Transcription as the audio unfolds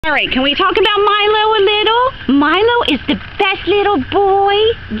All right, can we talk about Milo a little? Milo is the best little boy.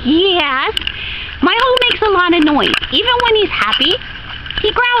 Yes. Milo makes a lot of noise. Even when he's happy, he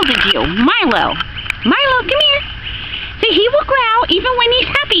growls at you. Milo, come here. So he will growl even when he's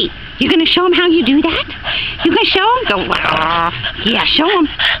happy. You gonna show him how you do that? You gonna show him? Go, yeah, show him.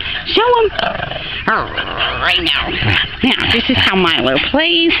 Show him. Right now. Now, this is how Milo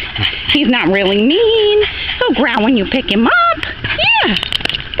plays. He's not really mean. He'll growl when you pick him up. Yeah.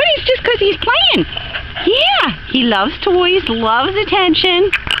 But it's just because he's playing. Yeah. He loves toys, loves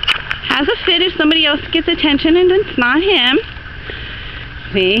attention. Has a fit if somebody else gets attention and it's not him.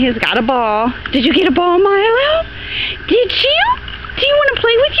 See, he's got a ball. Did you get a ball, Milo? Did you? Do you want to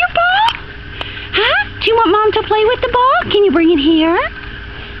play with your ball? Huh? Do you want Mom to play with the ball? Can you bring it here?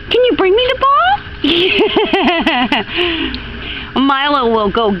 Can you bring me the ball? Milo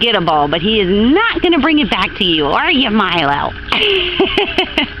will go get a ball, but he is not going to bring it back to you, are you, Milo?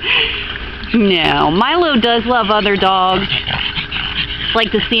 No, Milo does love other dogs. I'd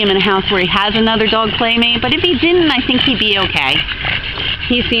like to see him in a house where he has another dog playmate, but if he didn't, I think he'd be okay.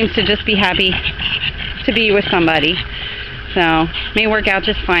 He seems to just be happy to be with somebody. So, may work out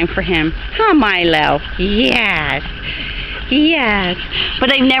just fine for him. Huh, Milo? Yes. Yes.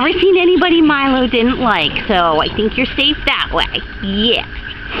 But I've never seen anybody Milo didn't like, so I think you're safe that way. Yes.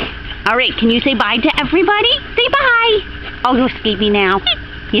 All right, can you say bye to everybody? Say bye. I'll go sleepy now.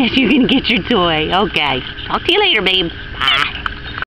 Yes, you can get your toy. Okay. Talk to you later, babe. Bye.